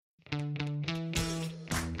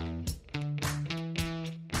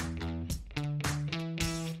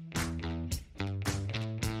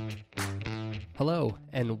Hello,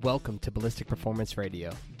 and welcome to Ballistic Performance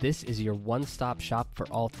Radio. This is your one-stop shop for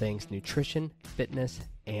all things nutrition, fitness,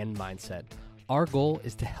 and mindset. Our goal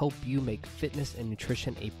is to help you make fitness and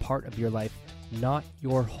nutrition a part of your life, not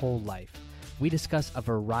your whole life. We discuss a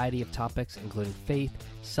variety of topics, including faith,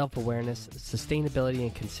 self-awareness, sustainability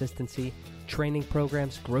and consistency, training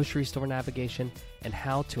programs, grocery store navigation, and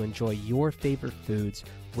how to enjoy your favorite foods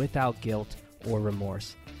without guilt or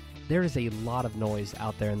remorse. There is a lot of noise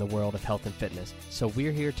out there in the world of health and fitness, so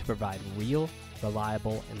we're here to provide real,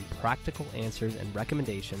 reliable, and practical answers and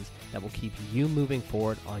recommendations that will keep you moving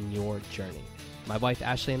forward on your journey. My wife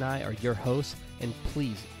Ashley and I are your hosts, and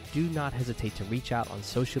please do not hesitate to reach out on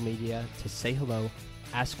social media to say hello,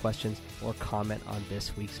 ask questions, or comment on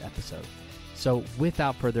this week's episode. So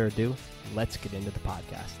without further ado, let's get into the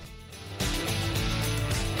podcast.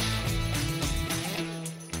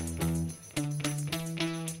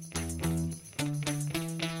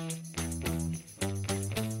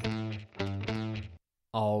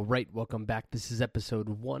 All right, welcome back. This is episode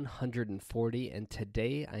 140, and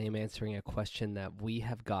today I am answering a question that we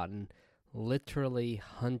have gotten literally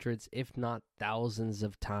hundreds, if not thousands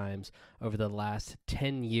of times over the last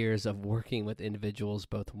 10 years of working with individuals,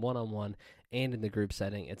 both one-on-one and in the group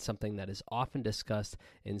setting. It's something that is often discussed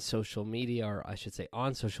in social media, or I should say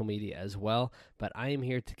on social media as well, but I am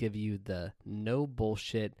here to give you the no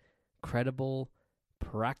bullshit, credible,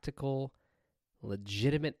 practical,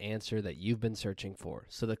 legitimate answer that you've been searching for.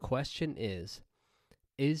 So the question is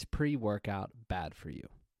pre-workout bad for you?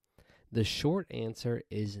 The short answer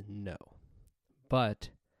is no. But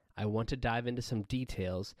I want to dive into some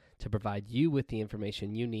details to provide you with the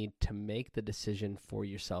information you need to make the decision for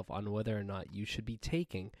yourself on whether or not you should be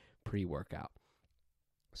taking pre-workout.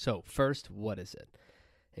 So first, what is it?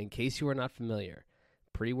 In case you are not familiar,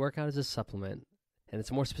 pre-workout is a supplement, and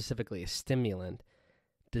it's more specifically a stimulant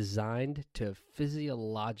designed to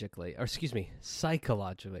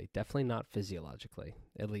psychologically, definitely not physiologically,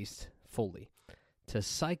 at least fully, to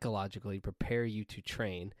psychologically prepare you to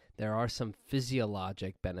train. There are some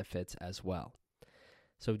physiologic benefits as well.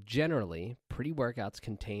 So generally, pre-workouts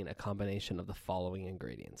contain a combination of the following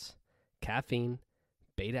ingredients: caffeine,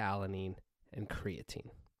 beta-alanine, and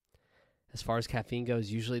creatine. As far as caffeine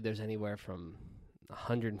goes, usually there's anywhere from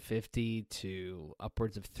 150 to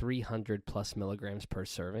upwards of 300 plus milligrams per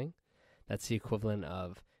serving. That's the equivalent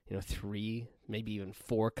of 3, maybe even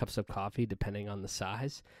 4 cups of coffee, depending on the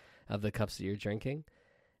size of the cups that you're drinking.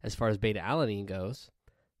 As far as beta-alanine goes,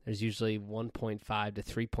 there's usually 1.5 to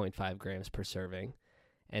 3.5 grams per serving.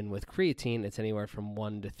 And with creatine, it's anywhere from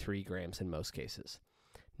 1 to 3 grams in most cases.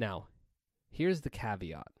 Now, here's the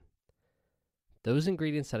caveat. Those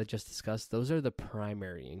ingredients that I just discussed, those are the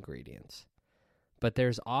primary ingredients. But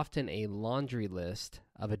there's often a laundry list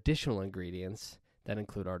of additional ingredients that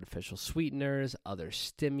include artificial sweeteners, other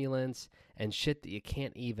stimulants, and shit that you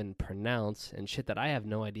can't even pronounce, and shit that I have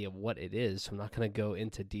no idea what it is, so I'm not going to go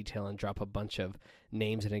into detail and drop a bunch of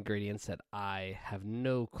names and ingredients that I have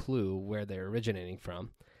no clue where they're originating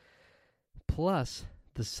from. Plus,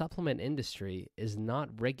 the supplement industry is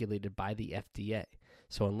not regulated by the FDA,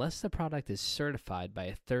 so unless the product is certified by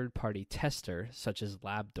a third-party tester, such as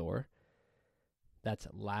Labdoor, that's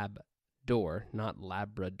Labdoor, not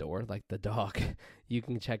Labrador, like the dog. You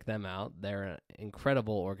can check them out. They're an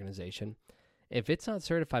incredible organization. If it's not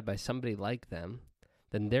certified by somebody like them,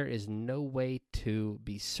 then there is no way to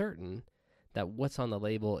be certain that what's on the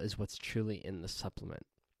label is what's truly in the supplement.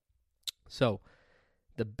 So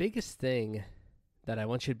the biggest thing that I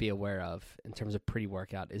want you to be aware of in terms of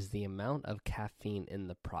pre-workout is the amount of caffeine in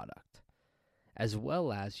the product, as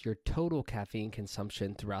well as your total caffeine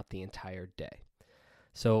consumption throughout the entire day.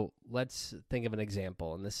 So let's think of an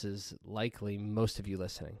example, and this is likely most of you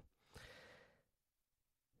listening.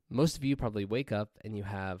 Most of you probably wake up and you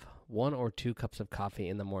have 1 or 2 cups of coffee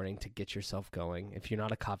in the morning to get yourself going. If you're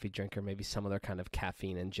not a coffee drinker, maybe some other kind of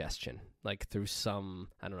caffeine ingestion, like through some,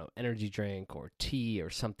 energy drink or tea or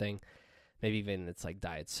something. Maybe even it's like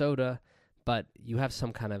diet soda, but you have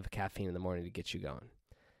some kind of caffeine in the morning to get you going.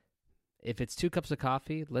 If it's 2 cups of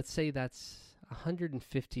coffee, let's say that's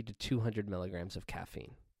 150 to 200 milligrams of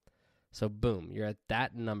caffeine. So boom, you're at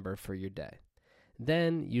that number for your day.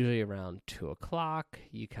 Then usually around 2 o'clock,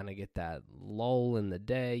 you kind of get that lull in the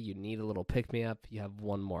day. You need a little pick-me-up. You have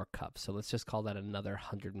 1 more cup. So let's just call that another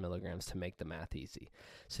 100 milligrams to make the math easy.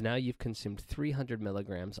 So now you've consumed 300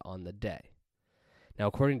 milligrams on the day. Now,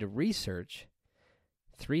 according to research,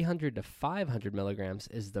 300 to 500 milligrams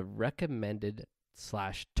is the recommended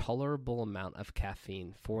 / tolerable amount of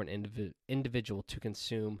caffeine for an individual to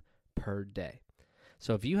consume per day.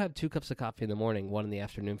 So if you have 2 cups of coffee in the morning, 1 in the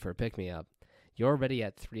afternoon for a pick-me-up, you're already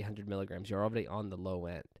at 300 milligrams. You're already on the low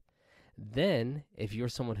end. Then, if you're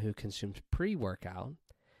someone who consumes pre-workout,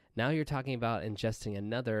 now you're talking about ingesting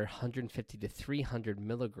another 150 to 300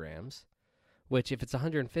 milligrams, which if it's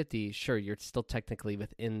 150, sure, you're still technically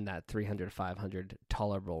within that 300 to 500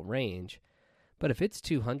 tolerable range. But if it's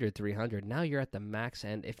 200, 300, now you're at the max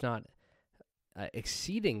end, if not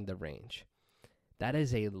exceeding the range. That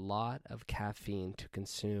is a lot of caffeine to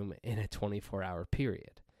consume in a 24-hour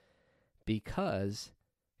period, because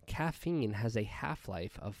caffeine has a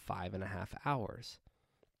half-life of 5.5 hours.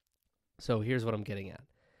 So here's what I'm getting at.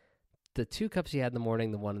 The 2 cups you had in the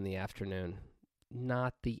morning, the 1 in the afternoon,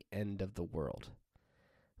 not the end of the world.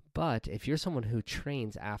 But if you're someone who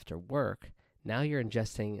trains after work, now you're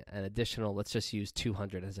ingesting an additional, let's just use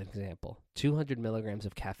 200 as an example, 200 milligrams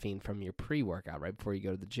of caffeine from your pre-workout right before you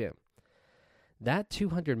go to the gym. That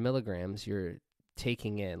 200 milligrams you're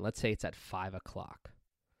taking in, let's say it's at 5 o'clock.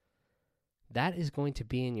 That is going to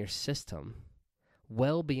be in your system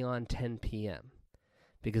well beyond 10 p.m.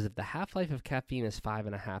 Because if the half-life of caffeine is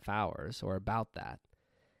 5.5 hours, or about that,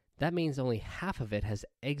 that means only half of it has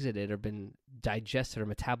exited or been digested or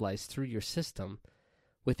metabolized through your system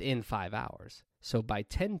within 5 hours. So by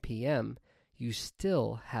 10 p.m., you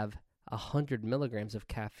still have 100 milligrams of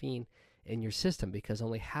caffeine in your system because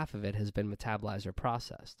only half of it has been metabolized or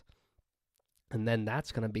processed. And then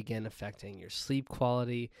that's going to begin affecting your sleep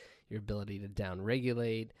quality, your ability to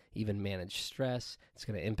downregulate, even manage stress. It's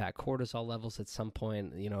going to impact cortisol levels at some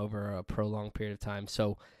point, over a prolonged period of time.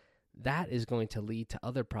 So that is going to lead to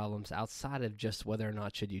other problems outside of just whether or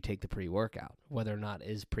not should you take the pre-workout, whether or not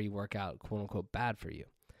is pre-workout quote unquote bad for you.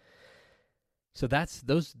 So that's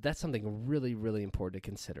something really, really important to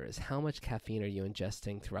consider, is how much caffeine are you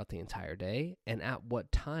ingesting throughout the entire day, and at what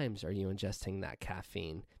times are you ingesting that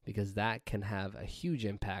caffeine, because that can have a huge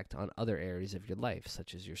impact on other areas of your life,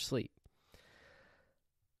 such as your sleep.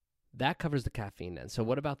 That covers the caffeine then. So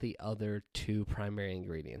what about the other 2 primary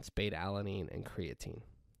ingredients, beta-alanine and creatine?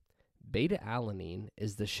 Beta-alanine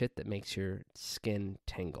is the shit that makes your skin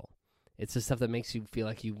tingle. It's the stuff that makes you feel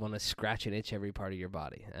like you want to scratch and itch every part of your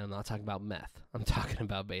body. And I'm not talking about meth. I'm talking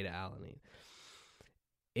about beta-alanine.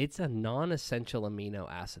 It's a non-essential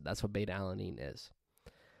amino acid. That's what beta-alanine is.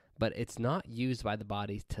 But it's not used by the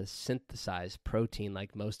body to synthesize protein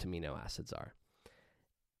like most amino acids are.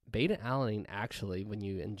 Beta-alanine actually, when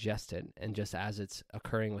you ingest it, and just as it's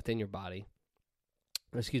occurring within your body,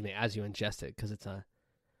 as you ingest it, because it's a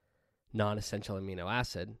non-essential amino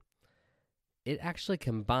acid, it actually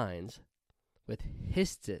combines with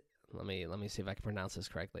let me see if I can pronounce this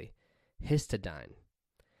correctly, histidine,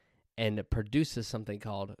 and it produces something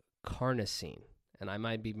called carnosine, and I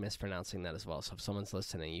might be mispronouncing that as well, so if someone's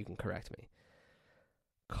listening, you can correct me.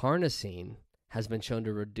 Carnosine has been shown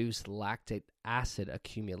to reduce lactic acid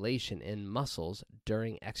accumulation in muscles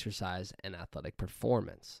during exercise and athletic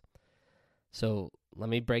performance. So let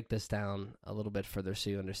me break this down a little bit further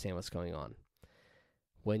so you understand what's going on.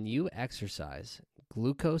 When you exercise,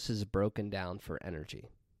 glucose is broken down for energy,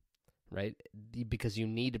 right? Because you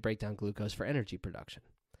need to break down glucose for energy production.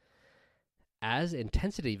 As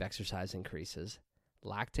intensity of exercise increases,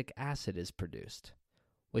 lactic acid is produced,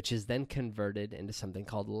 which is then converted into something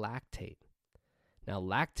called lactate. Now,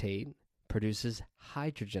 lactate produces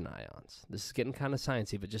hydrogen ions. This is getting kind of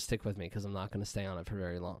sciencey, but just stick with me because I'm not going to stay on it for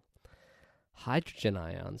very long. Hydrogen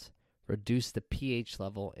ions reduce the pH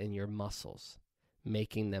level in your muscles,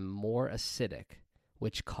 making them more acidic,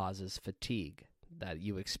 which causes fatigue that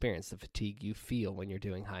you experience, the fatigue you feel when you're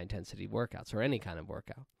doing high-intensity workouts or any kind of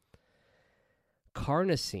workout.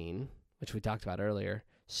 Carnosine, which we talked about earlier,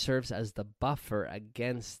 serves as the buffer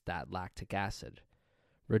against that lactic acid,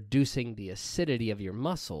 reducing the acidity of your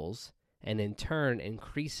muscles and in turn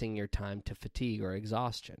increasing your time to fatigue or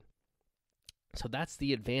exhaustion. So that's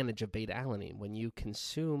the advantage of beta-alanine. When you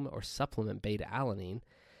consume or supplement beta-alanine,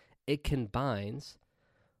 it combines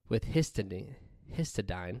with histidine,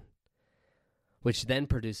 which then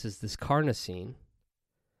produces this carnosine,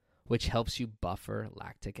 which helps you buffer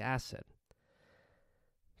lactic acid.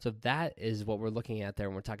 So that is what we're looking at there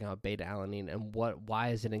when we're talking about beta-alanine and why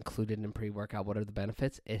is it included in pre-workout? What are the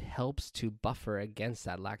benefits? It helps to buffer against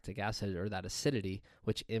that lactic acid or that acidity,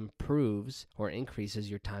 which improves or increases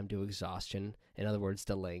your time to exhaustion, in other words,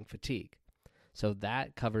 delaying fatigue. So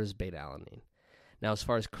that covers beta-alanine. Now, as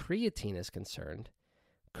far as creatine is concerned,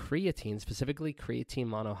 creatine, specifically creatine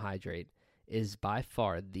monohydrate, is by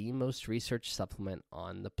far the most researched supplement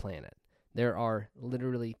on the planet. There are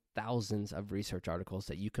literally thousands of research articles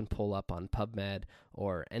that you can pull up on PubMed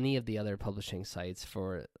or any of the other publishing sites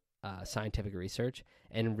for scientific research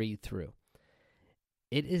and read through.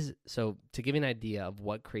 It is, so to give you an idea of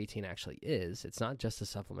what creatine actually is, it's not just a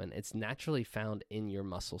supplement. It's naturally found in your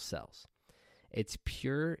muscle cells. It's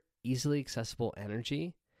pure, easily accessible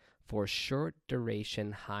energy for short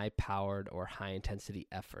duration, high powered or high intensity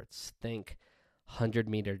efforts. Think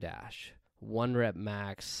 100-meter dash, 1 rep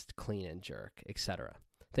max, clean and jerk, etc.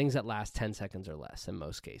 Things that last 10 seconds or less in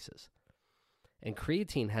most cases. And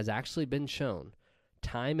creatine has actually been shown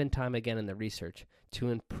time and time again in the research to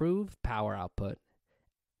improve power output,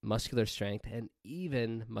 muscular strength, and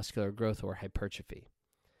even muscular growth or hypertrophy.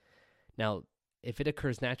 Now, if it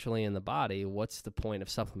occurs naturally in the body, what's the point of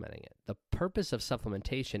supplementing it? The purpose of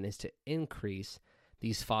supplementation is to increase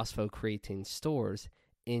these phosphocreatine stores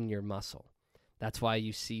in your muscle. That's why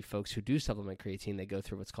you see folks who do supplement creatine, they go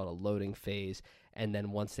through what's called a loading phase, and then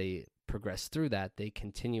once they progress through that, they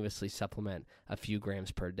continuously supplement a few grams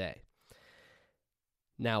per day.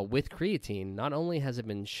 Now, with creatine, not only has it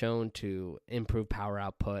been shown to improve power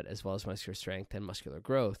output as well as muscular strength and muscular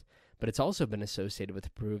growth, but it's also been associated with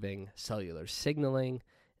improving cellular signaling,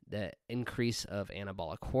 the increase of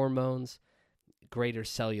anabolic hormones, greater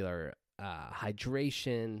cellular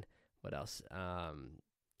hydration, what else?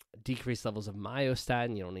 Decreased levels of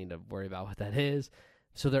myostatin. You don't need to worry about what that is.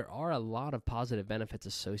 So there are a lot of positive benefits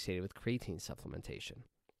associated with creatine supplementation.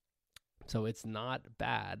 So it's not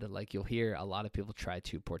bad like you'll hear a lot of people try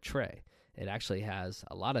to portray. It actually has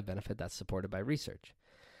a lot of benefit that's supported by research.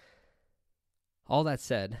 All that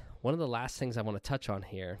said, one of the last things I want to touch on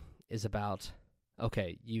here is about,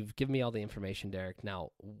 okay, you've given me all the information, Derek.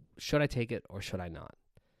 Now, should I take it or should I not?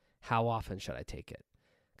 How often should I take it?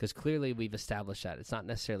 Because clearly we've established that it's not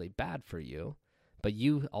necessarily bad for you, but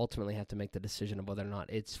you ultimately have to make the decision of whether or not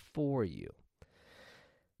it's for you.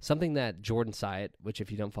 Something that Jordan Syatt, which if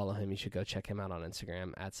you don't follow him, you should go check him out on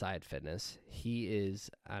Instagram at Syatt Fitness. He is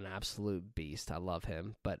an absolute beast. I love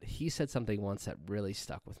him. But he said something once that really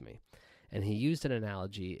stuck with me. And he used an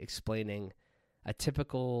analogy explaining a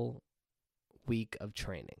typical week of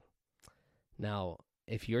training. Now,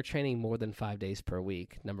 if you're training more than 5 days per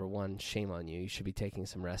week, number one, shame on you. You should be taking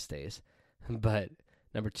some rest days. But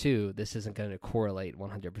number two, this isn't going to correlate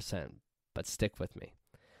 100%, but stick with me.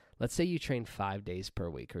 Let's say you train 5 days per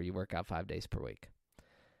week or you work out 5 days per week.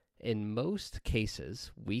 In most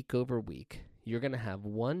cases, week over week, you're going to have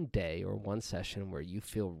one day or one session where you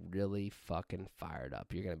feel really fucking fired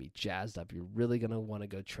up. You're going to be jazzed up. You're really going to want to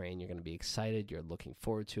go train. You're going to be excited. You're looking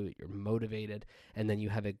forward to it. You're motivated. And then you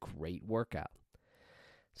have a great workout.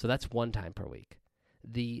 So that's one time per week.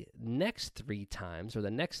 The next 3 times or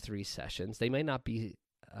the next 3 sessions, they may not be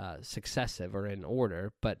successive or in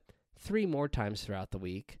order, but 3 more times throughout the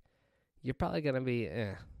week, you're probably going to be,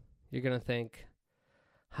 You're going to think,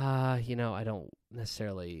 I don't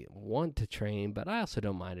necessarily want to train, but I also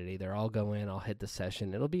don't mind it either. I'll go in, I'll hit the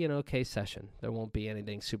session. It'll be an okay session. There won't be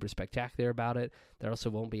anything super spectacular about it. There also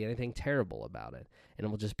won't be anything terrible about it. And it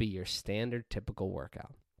will just be your standard, typical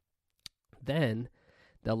workout. Then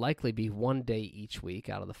there'll likely be one day each week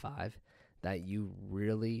out of the 5 that you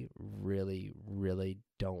really, really, really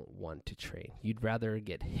don't want to train. You'd rather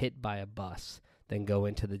get hit by a bus than go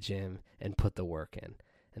into the gym and put the work in.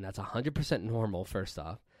 And that's 100% normal, first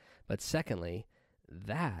off. But secondly,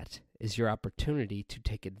 that is your opportunity to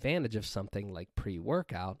take advantage of something like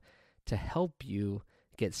pre-workout to help you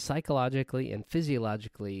get psychologically and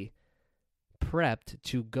physiologically prepped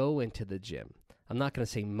to go into the gym. I'm not going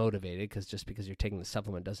to say motivated, because just because you're taking the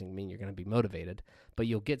supplement doesn't mean you're going to be motivated, but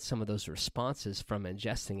you'll get some of those responses from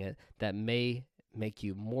ingesting it that may make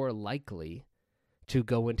you more likely to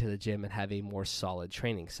go into the gym and have a more solid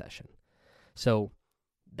training session. So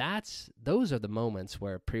those are the moments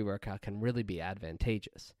where pre-workout can really be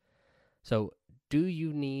advantageous. So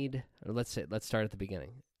let's start at the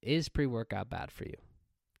beginning. Is pre-workout bad for you?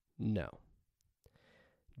 No.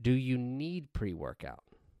 Do you need pre-workout?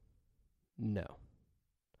 No.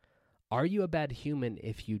 Are you a bad human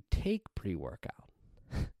if you take pre-workout?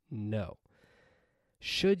 No.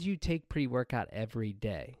 Should you take pre-workout every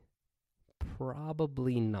day?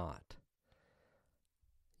 Probably not.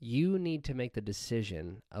 You need to make the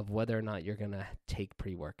decision of whether or not you're going to take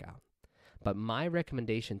pre-workout. But my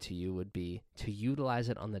recommendation to you would be to utilize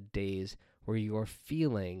it on the days where you're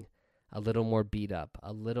feeling a little more beat up,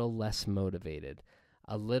 a little less motivated,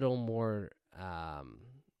 a little more,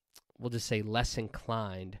 we'll just say less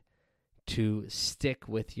inclined to stick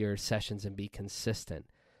with your sessions and be consistent.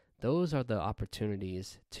 Those are the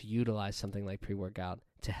opportunities to utilize something like pre-workout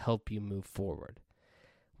to help you move forward.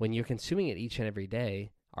 When you're consuming it each and every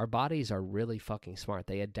day, Our bodies are really fucking smart.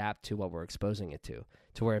 They adapt to what we're exposing it to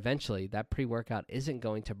where eventually that pre-workout isn't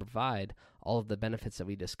going to provide all of the benefits that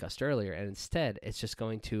we discussed earlier, and instead it's just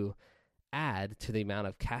going to add to the amount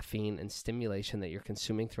of caffeine and stimulation that you're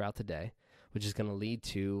consuming throughout the day, which is going to lead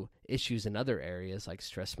to issues in other areas like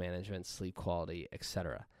stress management, sleep quality,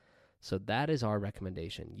 etc. So that is our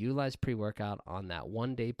recommendation. Utilize pre-workout on that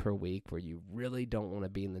 1 day per week where you really don't want to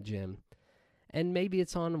be in the gym. And maybe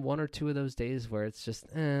it's on 1 or 2 of those days where it's just,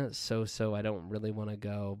 so I don't really want to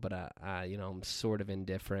go, but I'm sort of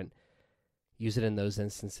indifferent. Use it in those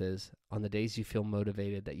instances. On the days you feel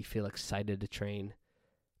motivated, that you feel excited to train,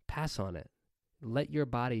 pass on it. Let your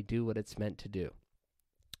body do what it's meant to do.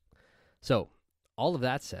 So, all of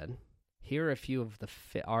that said, here are a few of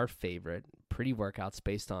our favorite pre-workouts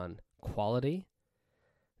based on quality,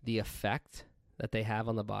 the effect that they have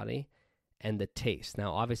on the body, and the taste.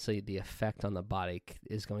 Now, obviously, the effect on the body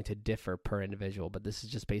is going to differ per individual, but this is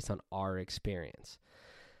just based on our experience.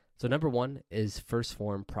 So number 1 is First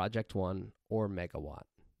Form Project One or Megawatt.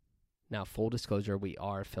 Now, full disclosure, we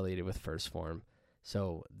are affiliated with First Form,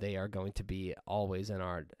 so they are going to be always in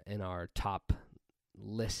our top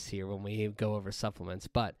lists here when we go over supplements,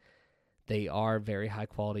 but they are very high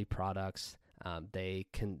quality products. They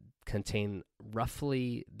can contain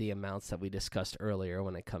roughly the amounts that we discussed earlier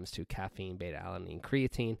when it comes to caffeine, beta-alanine,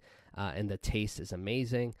 creatine, and the taste is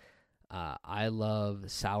amazing. I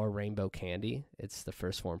love sour rainbow candy. It's the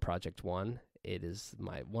First Form Project One. It is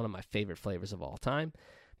one of my favorite flavors of all time,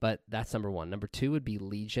 but that's number 1. Number 2 would be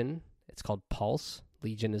Legion. It's called Pulse.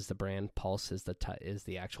 Legion is the brand. Pulse is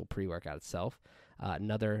the actual pre-workout itself.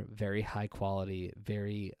 Another very high quality,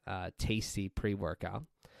 very tasty pre-workout.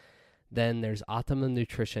 Then there's Optimum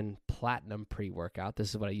Nutrition Platinum Pre-Workout. This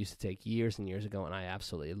is what I used to take years and years ago, and I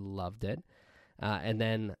absolutely loved it. And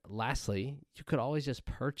then lastly, you could always just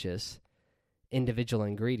purchase individual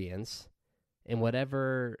ingredients in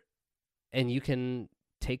whatever, and you can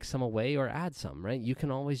take some away or add some, right? You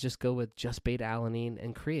can always just go with just beta-alanine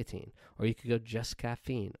and creatine, or you could go just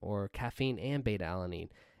caffeine or caffeine and beta-alanine.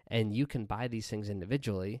 And you can buy these things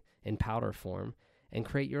individually in powder form and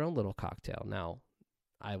create your own little cocktail. Now,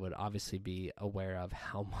 I would obviously be aware of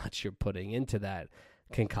how much you're putting into that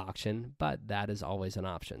concoction, but that is always an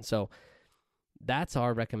option. So that's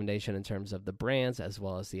our recommendation in terms of the brands, as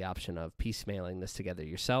well as the option of piecemealing this together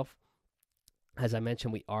yourself. As I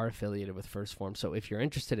mentioned, we are affiliated with First Form, so if you're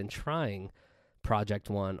interested in trying Project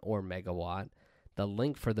One or Megawatt, the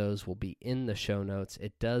link for those will be in the show notes.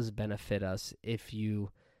 It does benefit us if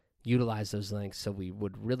you utilize those links, so we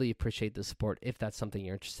would really appreciate the support if that's something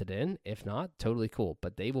you're interested in. If not, totally cool,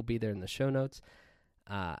 but they will be there in the show notes.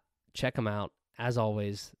 Check them out. As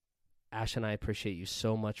always, Ash and I appreciate you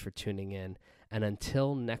so much for tuning in, and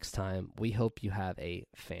until next time, we hope you have a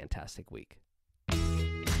fantastic week.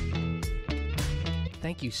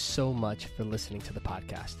 Thank you so much for listening to the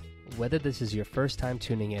podcast. Whether this is your first time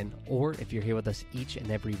tuning in or if you're here with us each and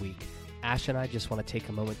every week, Ash and I just want to take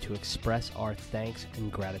a moment to express our thanks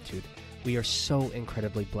and gratitude. We are so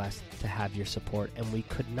incredibly blessed to have your support, and we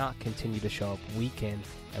could not continue to show up week in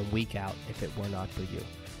and week out if it were not for you.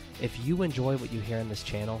 If you enjoy what you hear on this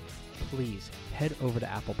channel, please head over to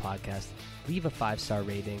Apple Podcasts, leave a 5-star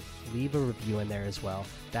rating, leave a review in there as well.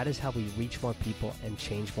 That is how we reach more people and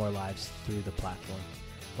change more lives through the platform.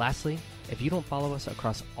 Lastly, if you don't follow us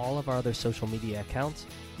across all of our other social media accounts,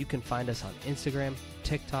 you can find us on Instagram,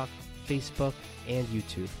 TikTok, Facebook, and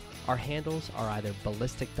YouTube. Our handles are either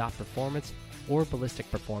ballistic.performance or ballistic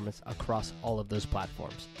performance across all of those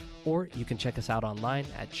platforms. Or you can check us out online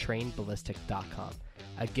at trainballistic.com.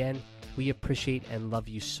 Again, we appreciate and love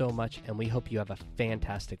you so much, and we hope you have a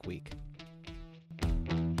fantastic week.